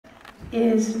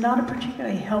is not a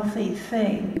particularly healthy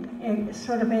thing. It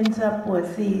sort of ends up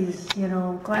with these, you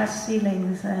know, glass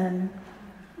ceilings and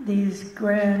these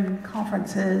grand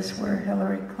conferences where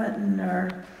Hillary Clinton or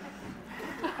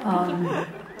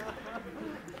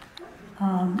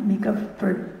Mika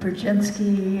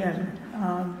Brzezinski and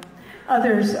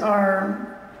others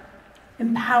are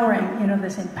empowering, you know,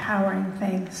 this empowering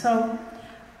thing. So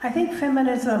I think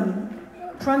feminism,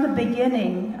 from the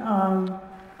beginning,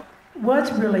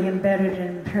 was really embedded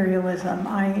in imperialism.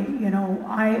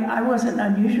 I wasn't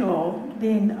unusual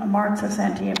being a Marxist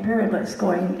anti-imperialist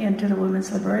going into the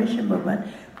women's liberation movement.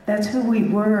 That's who we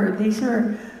were. These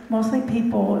are mostly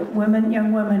people, women,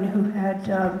 young women who had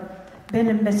been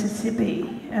in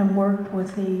Mississippi and worked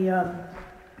with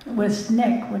with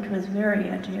SNCC, which was very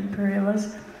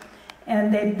anti-imperialist,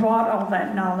 and they brought all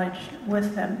that knowledge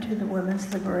with them to the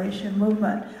women's liberation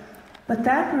movement. But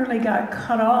that really got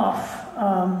cut off,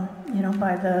 you know,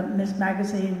 by the Ms.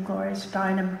 Magazine, Gloria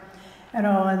Steinem, and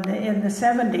all in the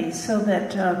 70s, so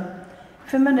that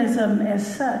feminism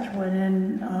as such went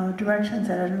in directions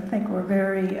that I don't think were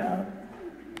very,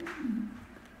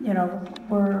 you know,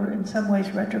 were in some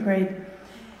ways retrograde.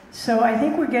 So I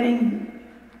think we're getting,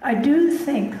 I do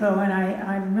think though, and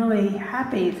I'm really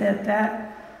happy that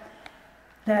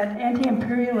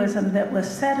anti-imperialism that was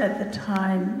set at the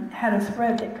time had a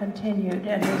thread that continued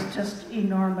and is just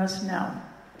enormous now.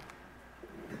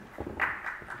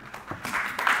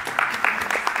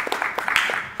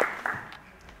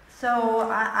 So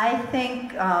I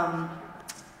think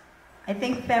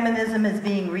feminism is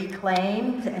being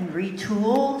reclaimed and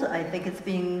retooled. I think it's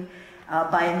being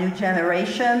by a new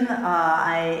generation.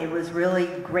 It was really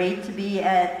great to be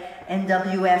at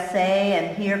NWSA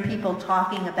and hear people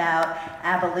talking about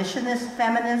abolitionist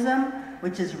feminism,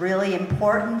 which is really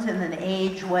important in an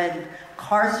age when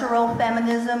carceral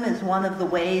feminism is one of the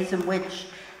ways in which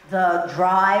the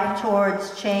drive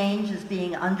towards change is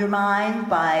being undermined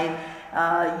by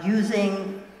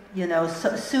using, you know,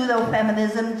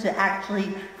 pseudo-feminism to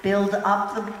actually build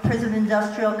up the prison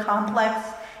industrial complex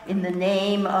in the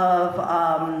name of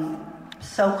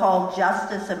so-called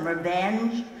justice and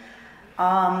revenge.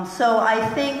 So I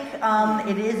think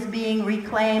it is being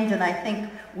reclaimed, and I think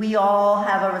we all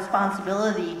have a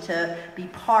responsibility to be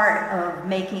part of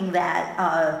making that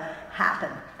happen.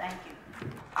 Thank you.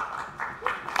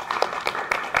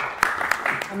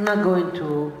 I'm not going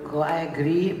to go, I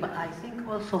agree, but I think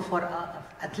also for,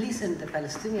 at least in the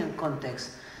Palestinian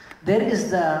context, there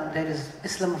is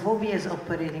Islamophobia is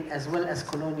operating as well as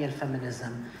colonial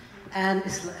feminism. And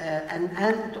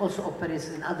it also operates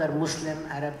in other Muslim,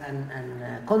 Arab,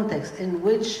 and contexts in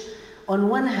which, on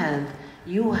one hand,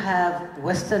 you have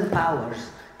Western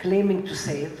powers claiming to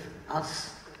save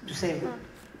us, to save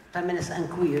feminists and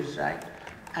queers, right?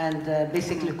 And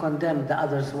basically condemn the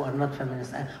others who are not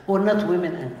feminists, or not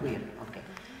women and queer, okay?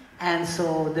 And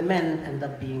so the men end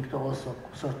up being also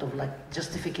sort of like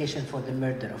justification for the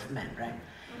murder of men, right?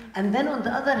 And then on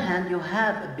the other hand, you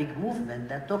have a big movement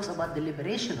that talks about the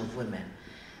liberation of women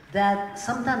that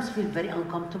sometimes feel very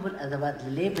uncomfortable about the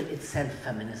label itself,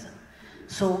 feminism.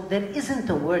 So there isn't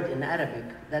a word in Arabic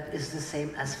that is the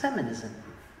same as feminism.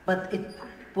 But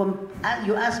when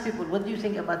you ask people, what do you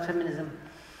think about feminism?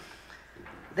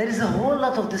 There is a whole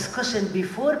lot of discussion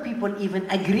before people even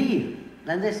agree.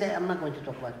 Then they say, I'm not going to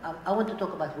talk about, I want to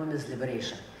talk about women's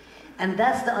liberation. And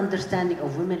that's the understanding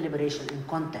of women liberation in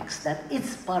context, that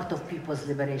it's part of people's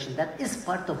liberation, that is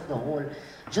part of the whole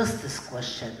justice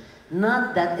question,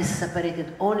 not that is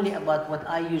separated only about what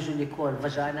I usually call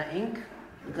vagina ink,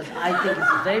 because I think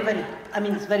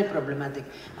it's it's very problematic,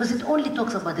 because it only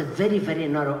talks about a very, very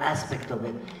narrow aspect of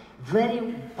it,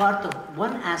 very part of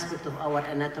one aspect of our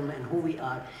anatomy and who we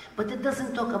are, but it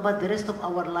doesn't talk about the rest of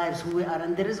our lives, who we are,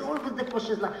 and there is always the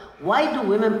questions like, why do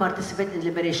women participate in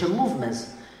liberation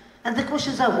movements? And the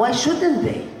questions are, why shouldn't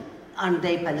they? Aren't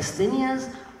they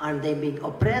Palestinians? Aren't they being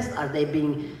oppressed? Are they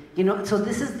being, you know, so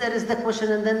there is the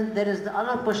question, and then there is the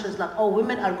other questions like, oh,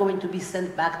 women are going to be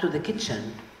sent back to the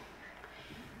kitchen.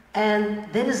 And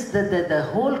there is the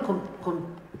whole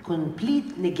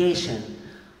complete negation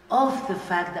of the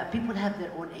fact that people have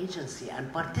their own agency and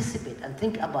participate and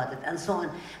think about it and so on.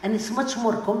 And it's much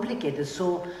more complicated.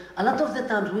 So a lot of the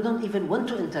times we don't even want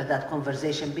to enter that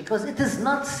conversation because it is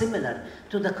not similar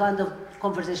to the kind of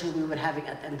conversation we were having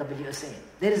at NWSA.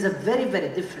 There is a very, very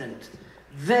different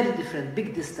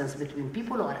big distance between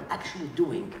people who are actually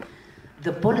doing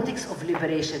the politics of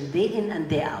liberation day in and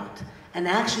day out and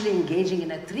actually engaging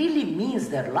in it really means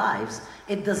their lives.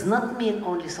 It does not mean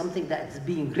only something that is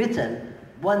being written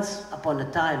once upon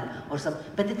a time or something,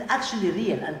 but it's actually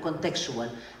real and contextual,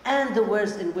 and the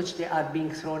words in which they are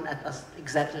being thrown at us,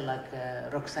 exactly like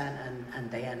Roxanne and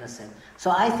Diana said.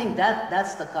 So I think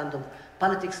that's the kind of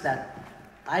politics that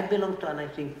I belong to, and I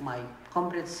think my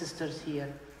comrades, sisters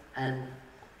here, and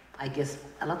I guess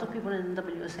a lot of people in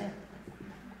WSA.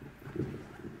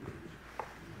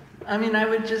 I mean, I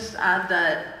would just add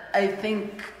that I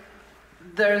think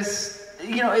there's,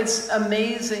 it's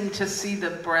amazing to see the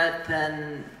breadth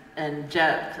and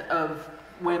depth of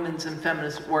women's and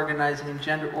feminist organizing and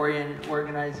gender-oriented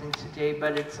organizing today,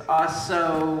 but it's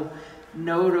also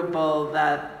notable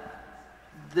that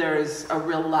there's a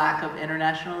real lack of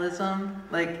internationalism.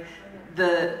 Like,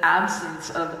 the absence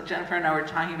of, Jennifer and I were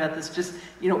talking about this, just,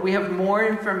 we have more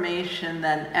information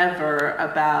than ever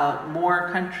about more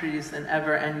countries than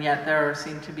ever, and yet there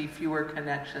seem to be fewer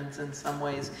connections in some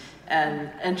ways.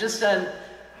 And just a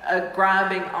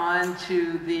grabbing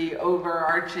onto the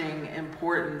overarching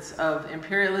importance of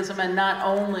imperialism, and not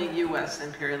only U.S.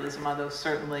 imperialism, although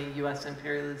certainly U.S.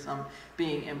 imperialism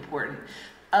being important.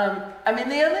 I mean,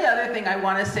 the only other thing I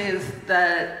want to say is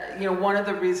that, one of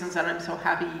the reasons that I'm so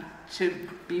happy to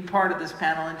be part of this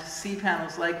panel and to see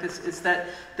panels like this is that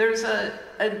there's a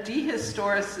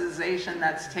dehistoricization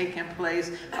that's taken place,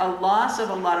 a loss of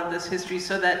a lot of this history,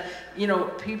 so that,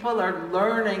 people are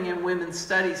learning in women's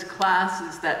studies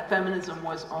classes that feminism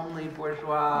was only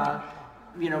bourgeois,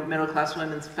 middle-class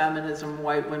women's feminism,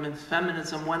 white women's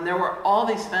feminism, when there were all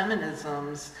these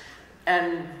feminisms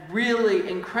and really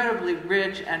incredibly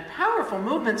rich and powerful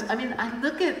movements. I mean, I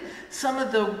look at some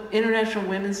of the International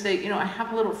Women's Day, I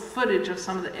have a little footage of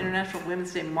some of the International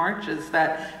Women's Day marches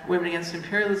that Women Against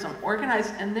Imperialism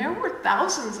organized, and there were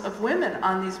thousands of women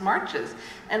on these marches.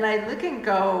 And I look and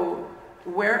go,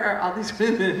 where are all these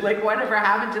women? Like, whatever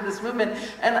happened to this movement?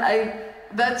 And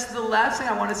that's the last thing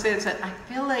I want to say, is that I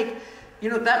feel like,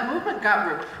 that movement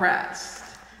got repressed.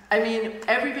 I mean,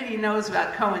 everybody knows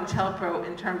about COINTELPRO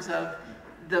in terms of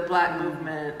the Black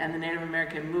movement and the Native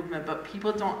American movement, but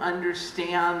people don't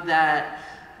understand that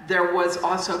there was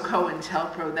also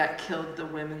COINTELPRO that killed the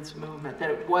women's movement, that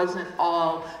it wasn't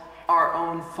all our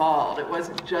own fault. It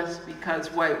wasn't just because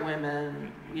white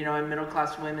women, and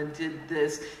middle-class women did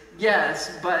this.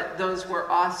 Yes, but those were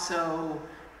also,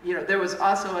 there was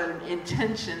also an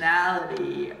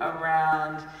intentionality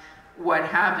around what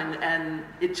happened, and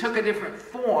it took a different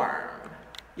form.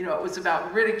 It was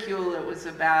about ridicule, it was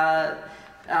about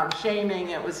shaming,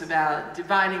 it was about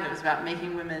dividing, it was about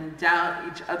making women doubt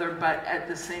each other, but at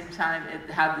the same time,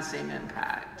 it had the same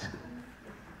impact.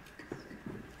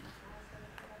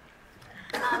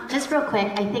 Just real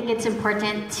quick, I think it's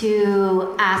important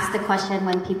to ask the question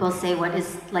when people say what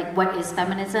is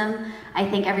feminism. I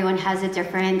think everyone has a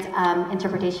different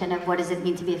interpretation of what does it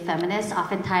mean to be a feminist.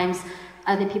 Oftentimes,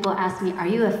 other people ask me, are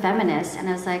you a feminist? And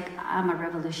I was like, I'm a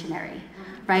revolutionary,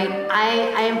 right?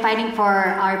 I am fighting for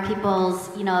our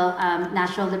people's,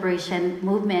 national liberation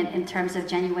movement in terms of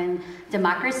genuine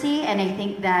democracy. And I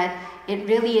think that it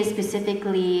really is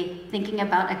specifically thinking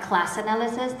about a class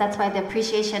analysis. That's why the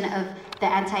appreciation of the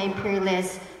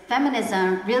anti-imperialist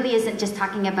feminism really isn't just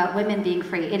talking about women being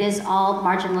free. It is all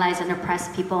marginalized and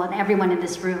oppressed people and everyone in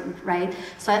this room, right?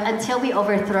 So until we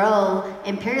overthrow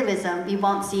imperialism, we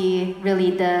won't see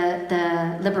really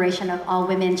the liberation of all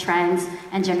women, trans,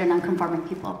 and gender nonconforming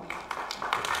people.